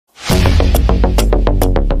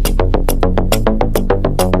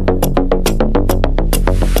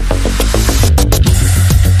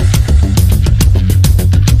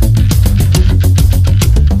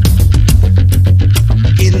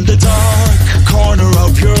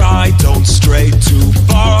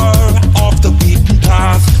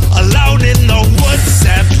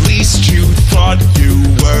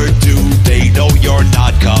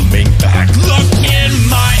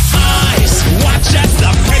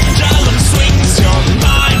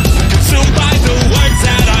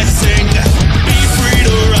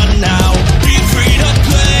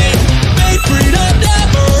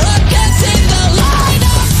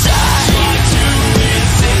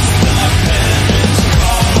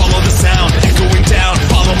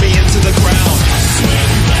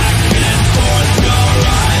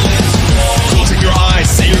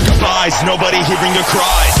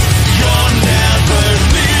cries. You're never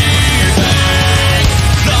leaving.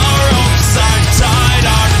 The ropes I've tied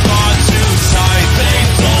are far too tight. They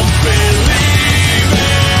don't believe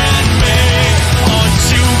in me. Aren't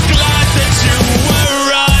you glad that you were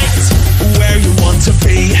right? Where you want to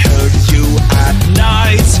be, heard you at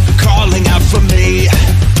night, calling out for me.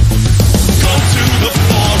 Go to the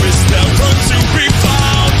forest, never to be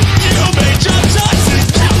found. You made your choices,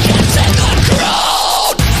 now can't take the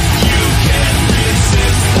crown. You can't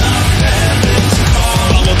resist the heaven's call.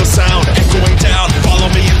 Follow the sound, echoing down, follow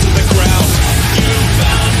me into the ground. You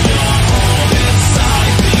found your home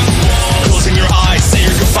inside these walls. Closing your eyes, say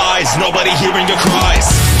your goodbyes, nobody hearing your cries.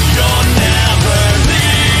 You're never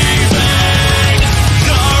leaving.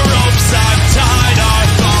 The ropes I've tied are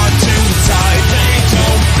far too tight. They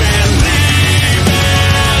don't believe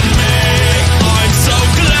in me. I'm so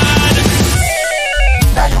glad.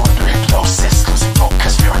 Now you're under hypnosis, losing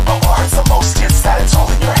focus, fearing but what hurts the most is that it's all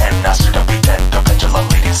in your head. Now should I be dead? The pendulum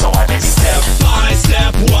leading, so I may be Step by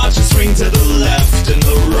step, watch it swing to the left and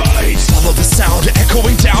the right. Follow the sound,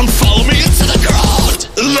 echoing down, follow me into the ground.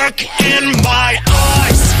 Look in my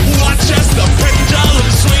eyes, watch as the pendulum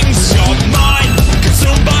swings. Your mind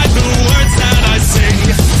consumed by the words that I sing.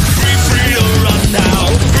 Be free to run now,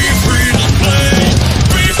 be free to play,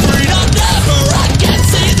 be free to never again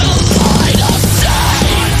see the light of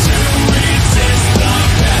day. To resist the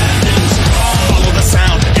pendulum's call. Follow the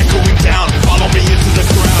sound, echoing down, follow me into the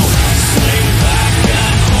ground. Swing back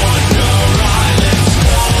and forth your eyelids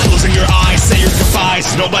fall. Closing your eyes, say your goodbyes,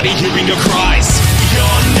 nobody hearing your cries.